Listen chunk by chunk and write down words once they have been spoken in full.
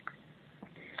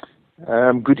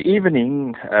Good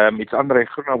evening. It's Andrei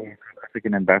Groenewald,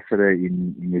 African ambassador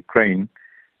in Ukraine.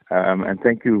 And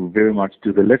thank you very much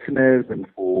to the listeners and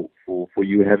for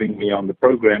you having me on the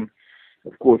program.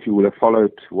 Of course, you will have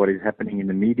followed what is happening in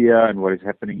the media and what is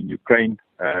happening in Ukraine.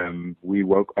 We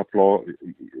woke up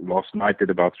last night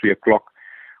at about 3 o'clock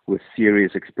with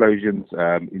serious explosions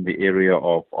in the area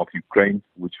of Ukraine,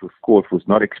 which of course was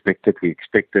not expected. We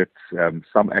expected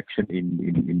some action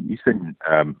in eastern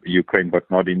Ukraine, but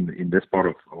not in this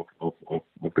part of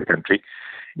the country.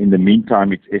 In the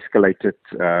meantime, it's escalated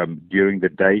during the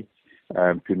day.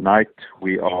 Tonight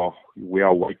we are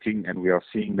waiting, and we are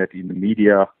seeing that in the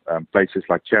media, places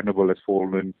like Chernobyl has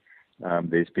fallen.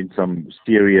 There's been some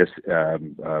serious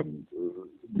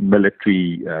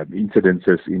military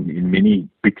incidences in many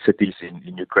big cities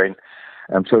in Ukraine.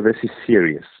 So this is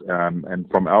serious. And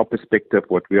from our perspective,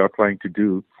 what we are trying to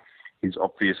do is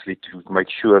obviously to make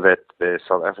sure that the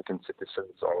South African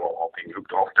citizens are being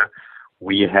looked after.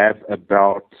 We have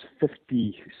about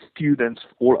 50 students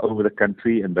all over the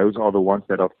country, and those are the ones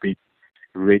that have been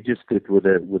registered with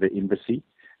the embassy.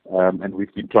 And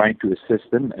we've been trying to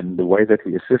assist them, and the way that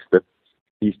we assist them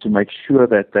is to make sure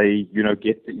that they,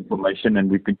 get the information. And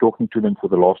we've been talking to them for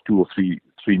the last 2 or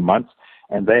 3 months,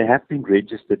 and they have been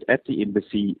registered at the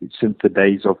embassy since the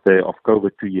days of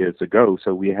COVID 2 years ago.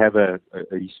 So we have a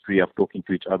history of talking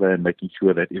to each other and making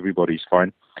sure that everybody's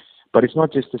fine. But it's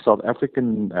not just the South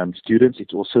African students;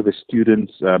 it's also the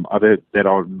students other that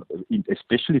are,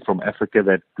 especially from Africa,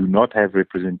 that do not have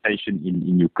representation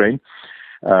in Ukraine.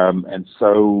 And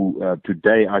so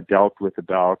today I dealt with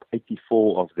about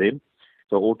 84 of them.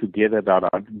 So altogether about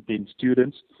 110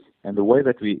 students. And the way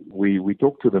that we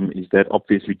talk to them is that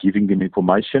obviously giving them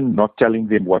information, not telling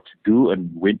them what to do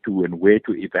and when to and where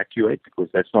to evacuate, because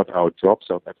that's not our job.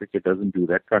 South Africa doesn't do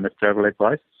that kind of travel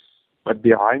advice. But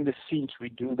behind the scenes, we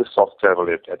do the soft travel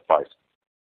advice.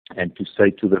 And to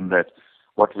say to them that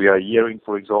what we are hearing,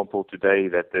 for example, today,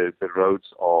 that the roads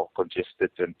are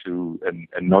congested and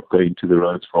not going to the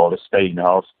roads, rather stay in the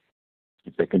house.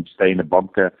 If they can stay in a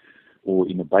bunker or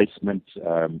in a basement,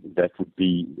 that would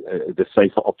be the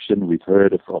safer option. We've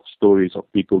heard of stories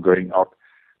of people going out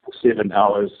for 7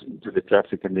 hours into the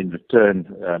traffic and then return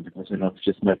because they're not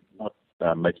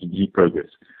making any progress.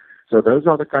 So those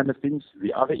are the kind of things.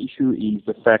 The other issue is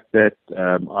the fact that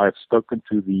I've spoken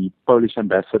to the Polish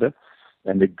ambassador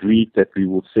and agreed that we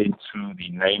will send through the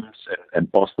names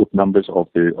and passport numbers of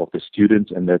the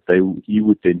students, and that he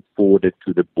would then forward it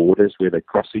to the borders where they're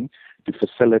crossing to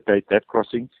facilitate that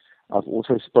crossing. I've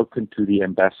also spoken to the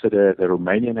ambassador, the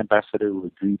Romanian ambassador, who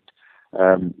agreed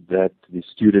that the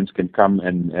students can come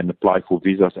and apply for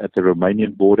visas at the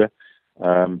Romanian border.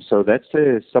 So that's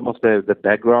some of the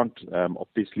background.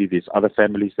 Obviously, there's other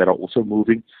families that are also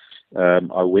moving.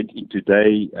 I went in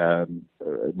today,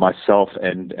 myself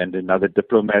and another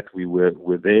diplomat. We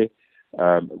were there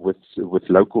with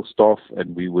local staff,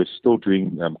 and we were still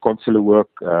doing consular work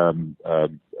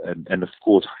and of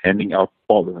course handing out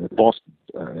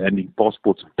handing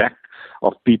passports back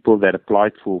of people that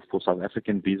applied for South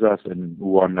African visas and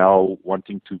who are now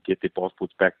wanting to get their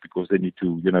passports back because they need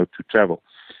to to travel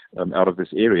out of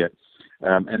this area.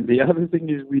 And the other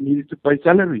thing is we needed to pay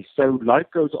salaries. So life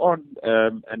goes on,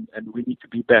 and we need to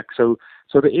be back. So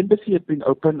the embassy has been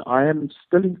open. I am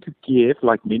still in Kiev,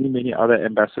 like many other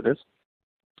ambassadors.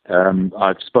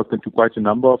 I've spoken to quite a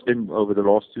number of them over the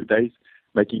last 2 days,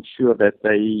 making sure that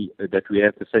we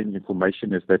have the same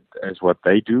information as what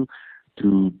they do,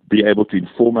 to be able to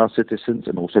inform our citizens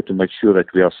and also to make sure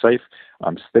that we are safe.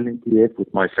 I'm still in Kiev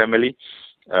with my family.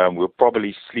 We'll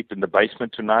probably sleep in the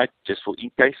basement tonight just for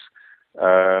in case.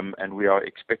 And we are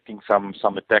expecting some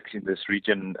attacks in this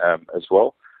region as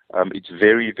well. It's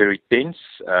very, very tense,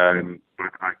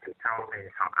 but I can tell the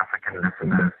South African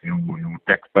listeners your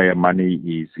taxpayer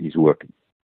money is working.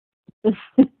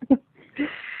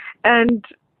 And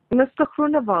Mr.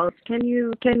 Groenewald,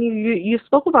 you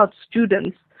spoke about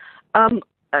students.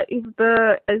 Is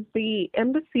the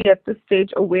embassy at this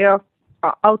stage aware of,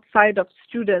 outside of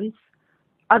students,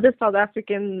 other South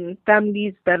African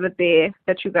families that are there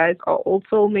that you guys are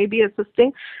also maybe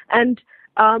assisting? And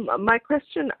my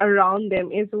question around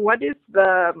them is, what is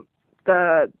the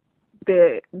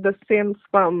sense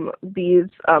from these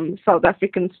South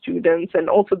African students and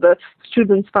also the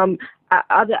students from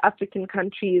other African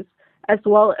countries, as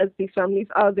well as these families?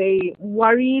 Are they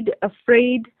worried,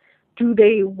 afraid? Do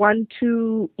they want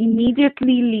to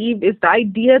immediately leave? Is the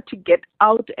idea to get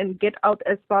out and get out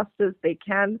as fast as they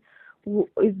can?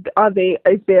 Is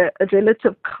there a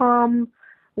relative calm?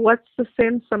 What's the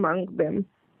sense among them?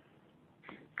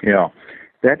 Yeah.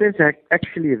 That is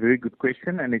actually a very good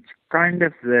question, and it's kind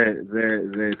of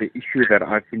the issue that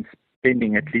I've been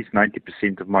spending at least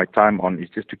 90% of my time on, is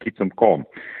just to keep them calm.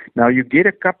 Now, you get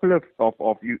a couple of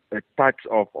types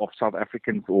of South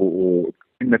Africans or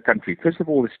in the country. First of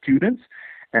all, the students.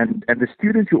 And the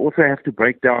students, you also have to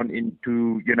break down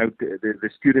into, the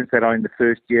students that are in the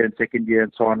first year and second year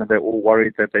and so on, and they're all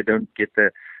worried that they don't get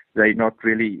they're not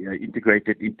really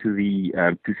integrated into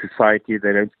to society.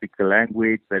 They don't speak the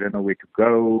language. They don't know where to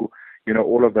go.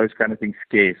 All of those kind of things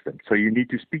scares them. So you need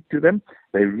to speak to them.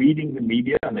 They're reading the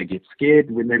media and they get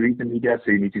scared when they read the media.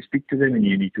 So you need to speak to them and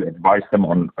you need to advise them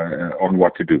on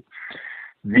what to do.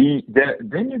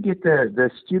 Then you get the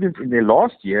students in their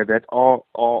last year that are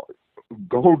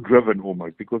goal-driven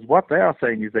almost, because what they are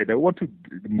saying is they don't want to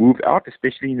move out,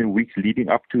 especially in the weeks leading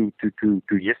up to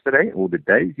yesterday, or the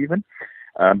days even,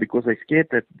 because they're scared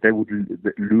that they would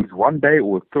lose one day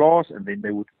or a class, and then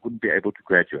they wouldn't be able to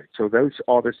graduate. So those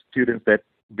are the students that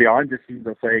behind the scenes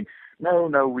are saying,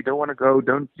 no, we don't want to go,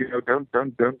 don't pressure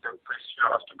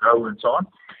us to go, and so on.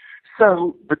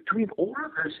 So between all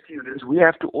of those students, we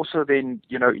have to also then,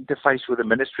 interface with the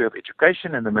Ministry of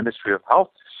Education and the Ministry of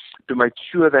Health to make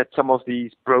sure that some of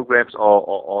these programs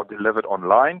are delivered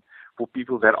online for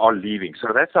people that are leaving. So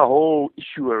that's a whole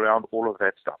issue around all of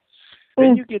that stuff.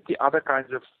 Then you get the other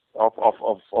kinds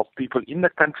of people in the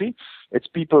country. It's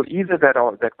people either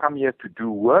that come here to do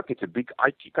work. It's a big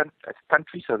IT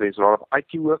country, so there's a lot of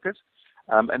IT workers.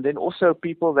 And then also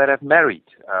people that have married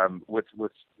with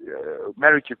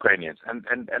married Ukrainians. And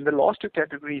the last two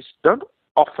categories don't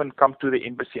often come to the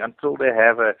embassy until they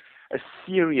have a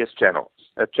serious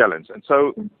challenge. And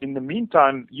so in the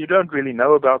meantime, you don't really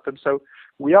know about them. So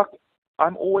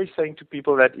I'm always saying to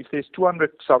people that if there's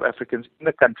 200 South Africans in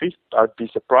the country, I'd be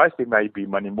surprised there may be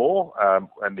many more,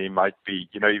 and there might be,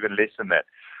 even less than that.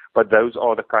 But those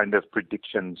are the kind of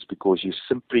predictions, because you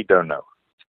simply don't know.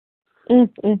 And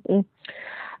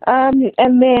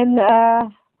then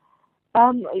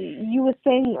you were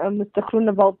saying, Mr.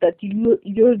 Groenewald, that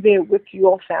you're there with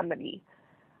your family.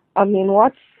 I mean,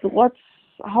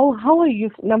 how are you?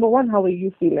 Number one, how are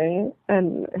you feeling?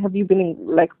 And have you been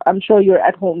I'm sure you're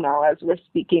at home now as we're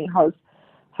speaking. How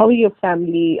are your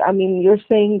family? I mean, you're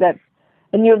saying that,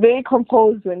 and you're very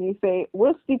composed when you say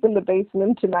we'll sleep in the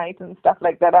basement tonight and stuff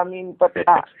like that. I mean, but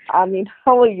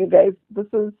how are you guys? This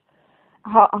is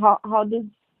how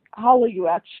are you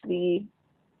actually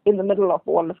in the middle of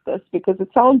all of this? Because it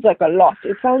sounds like a lot.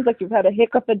 It sounds like you've had a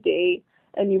heck of a day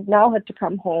and you've now had to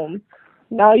come home.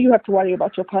 Now you have to worry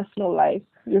about your personal life.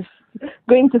 You're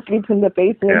going to sleep in the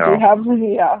basement.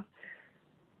 Yeah.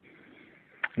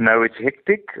 No, it's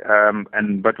hectic.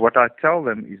 But what I tell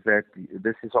them is that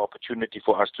this is an opportunity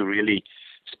for us to really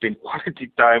spend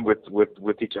quality time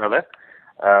with each other.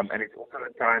 And it's also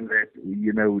a time that,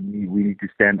 we need to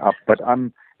stand up. But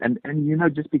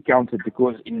just be counted,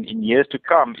 because in years to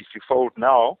come, if you fold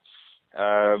now,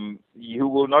 you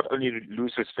will not only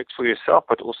lose respect for yourself,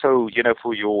 but also,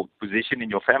 for your position in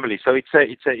your family. So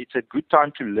it's a good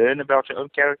time to learn about your own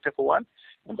character, for one.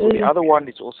 And for the other one,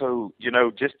 it's also,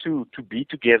 just to be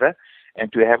together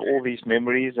and to have all these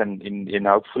memories and in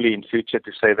hopefully in future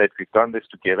to say that we've done this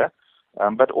together.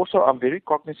 But also I'm very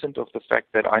cognizant of the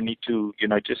fact that I need to,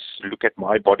 just look at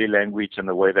my body language and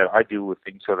the way that I deal with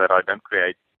things, so that I don't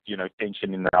create,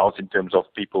 tension in the house in terms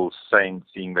of people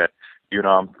seeing that,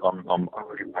 I'm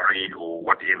overly worried or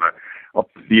whatever.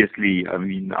 Obviously, I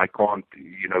mean, I can't,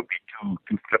 be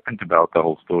too flippant about the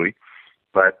whole story.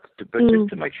 But just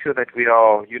to make sure that we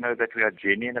are, that we are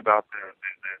genuine about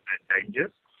the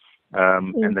dangers,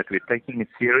 and that we're taking it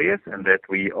serious, and that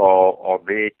we are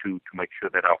there to make sure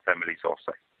that our families are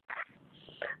safe.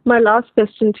 My last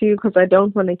question to you, because I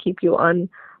don't want to keep you on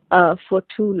for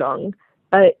too long,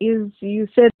 is you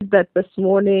said that this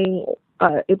morning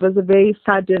it was a very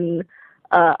sudden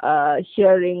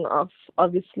hearing of,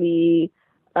 obviously,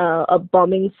 a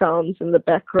bombing sounds in the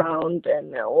background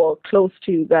or close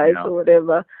to you guys or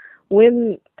whatever.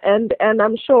 And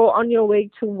I'm sure on your way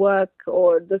to work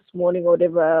or this morning or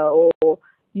whatever, or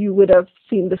you would have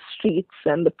seen the streets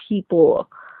and the people.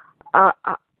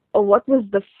 What was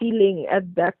the feeling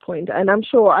at that point? And I'm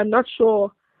not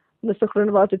sure, Mr.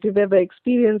 Groenewald, if you've ever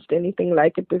experienced anything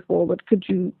like it before, but could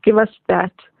you give us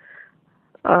that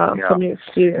from your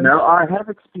experience? No, I have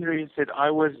experienced it. I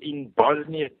was in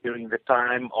Bosnia during the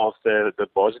time of the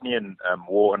Bosnian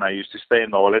war, and I used to stay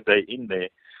in the Holiday Inn there.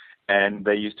 And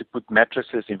they used to put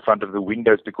mattresses in front of the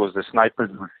windows because the snipers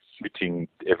were shooting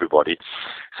everybody.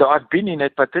 So I've been in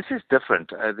it, but this is different.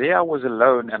 There I was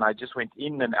alone, and I just went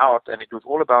in and out, and it was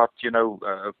all about,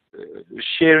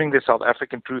 sharing the South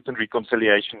African Truth and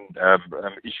Reconciliation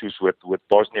issues with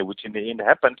Bosnia, which in the end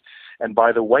happened. And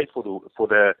by the way, for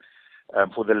the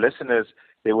listeners,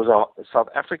 there was South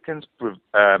Africans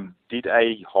did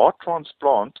a heart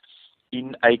transplant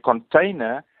in a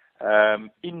container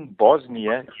in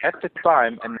Bosnia at the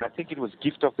time, and I think it was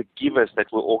Gift of the Givers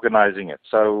that were organizing it.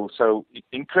 So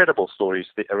incredible stories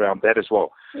around that as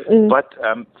well. But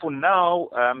for now,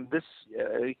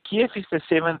 Kiev is the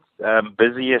seventh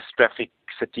busiest traffic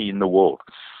city in the world.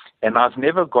 And I've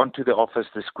never gone to the office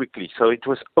this quickly. So it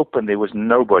was open. There was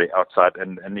nobody outside.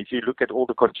 And if you look at all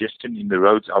the congestion in the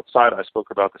roads outside, I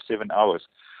spoke about the 7 hours.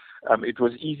 It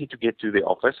was easy to get to the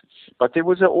office. But there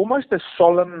was almost a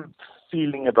solemn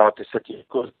feeling about the city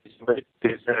because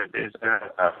there's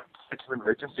a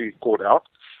emergency called out.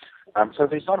 So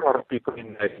there's not a lot of people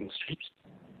in the streets.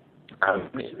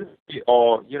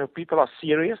 People are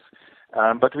serious.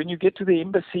 But when you get to the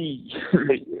embassy,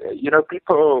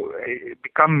 people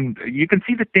become, you can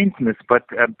see the tenseness, but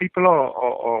people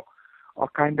are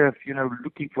kind of,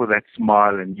 looking for that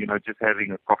smile and, just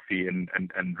having a coffee and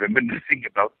reminiscing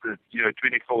about the,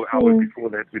 24 hours before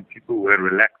that when people were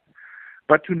relaxed.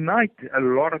 But tonight, a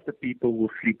lot of the people will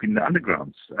sleep in the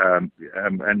undergrounds.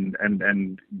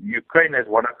 And Ukraine has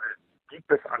one of the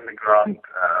deepest underground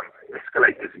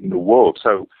escalators in the world.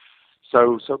 So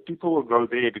people will go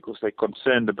there because they're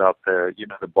concerned about the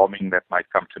bombing that might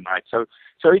come tonight. So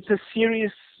it's a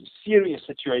serious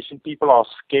situation. People are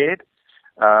scared.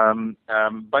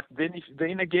 But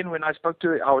then again, when I spoke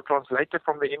to our translator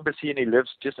from the embassy, and he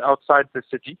lives just outside the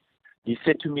city, he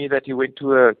said to me that he went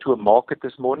to a market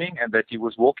this morning and that he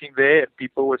was walking there and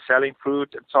people were selling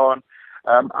fruit and so on.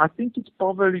 I think it's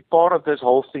probably part of this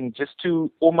whole thing, just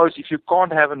to almost, if you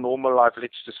can't have a normal life,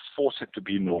 let's just force it to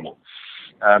be normal.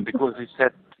 Because it's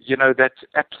that, that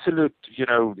absolute,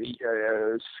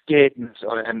 scaredness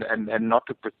and not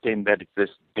to pretend that it's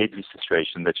this deadly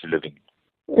situation that you're living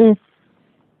in.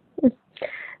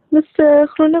 Mr.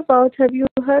 Groenewald, have you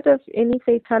heard of any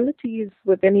fatalities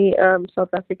with any South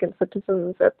African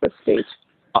citizens at this stage?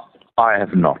 I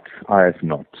have not,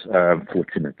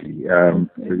 fortunately.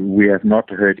 We have not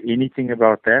heard anything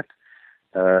about that.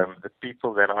 The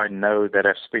people that I know that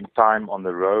have spent time on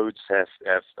the roads have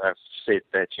said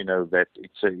that, that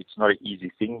it's not an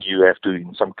easy thing. You have to,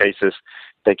 in some cases,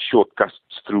 take shortcuts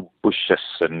through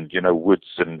bushes and,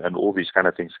 woods and all these kind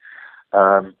of things.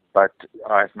 But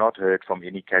I've not heard from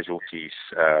any casualties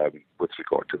with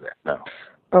regard to that, no.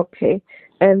 Okay.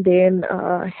 And then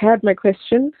I had my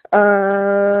question.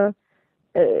 Has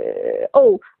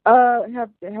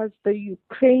the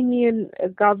Ukrainian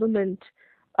government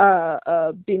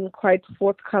been quite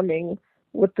forthcoming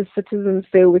with the citizens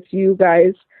there, with you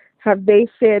guys? Have they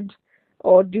said,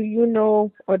 or do you know,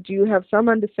 or do you have some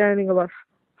understanding about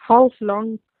how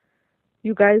long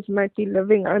you guys might be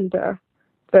living under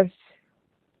this?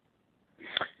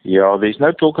 Yeah, there's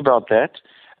no talk about that.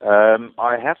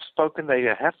 I have spoken. They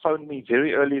have phoned me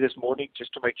very early this morning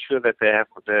just to make sure that they have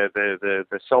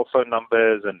the cell phone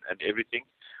numbers and everything.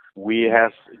 We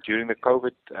have, during the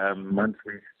COVID month,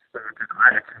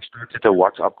 I actually started a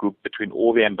WhatsApp group between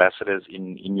all the ambassadors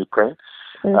in Ukraine.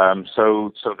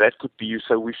 So that could be used.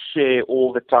 So we share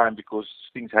all the time because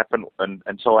things happen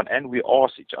and so on. And we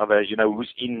ask each other,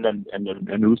 who's in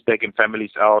and who's taking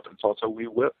families out and so on. So we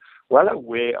were well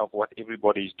aware of what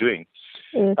everybody is doing.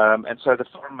 And so the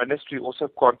Foreign Ministry also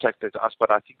contacted us,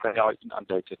 but I think they are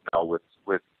inundated now with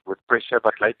pressure.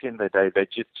 But later in the day, they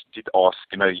just did ask,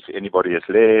 if anybody has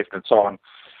left and so on.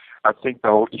 I think the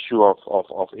whole issue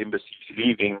of embassies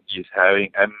leaving is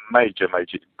having a major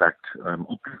impact.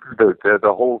 The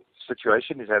whole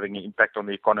situation is having an impact on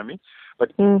the economy.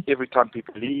 But every time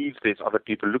people leave, there's other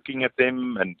people looking at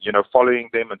them and, following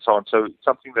them and so on. So it's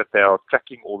something that they are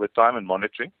tracking all the time and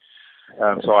monitoring.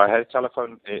 So I had a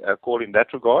telephone call in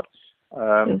that regard.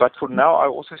 But for now, I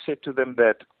also said to them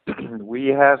that we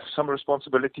have some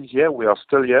responsibilities here. We are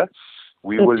still here.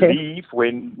 We will leave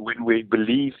when we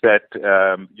believe that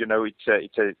it's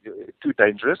too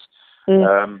dangerous.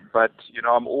 But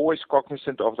I'm always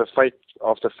cognizant of the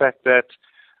fact that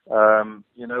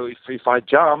if I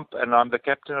jump and I'm the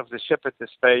captain of the ship at this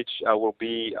stage, it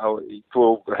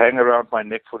will hang around my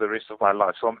neck for the rest of my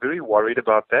life. So I'm very worried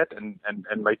about that and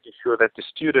making sure that the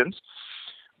students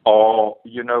are,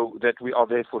 that we are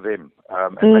there for them,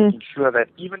 and making sure that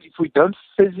even if we don't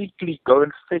physically go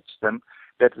and fetch them,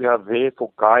 that we are there for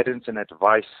guidance and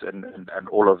advice and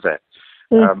all of that.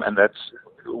 And that's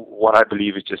what I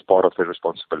believe is just part of the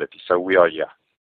responsibility. So we are here.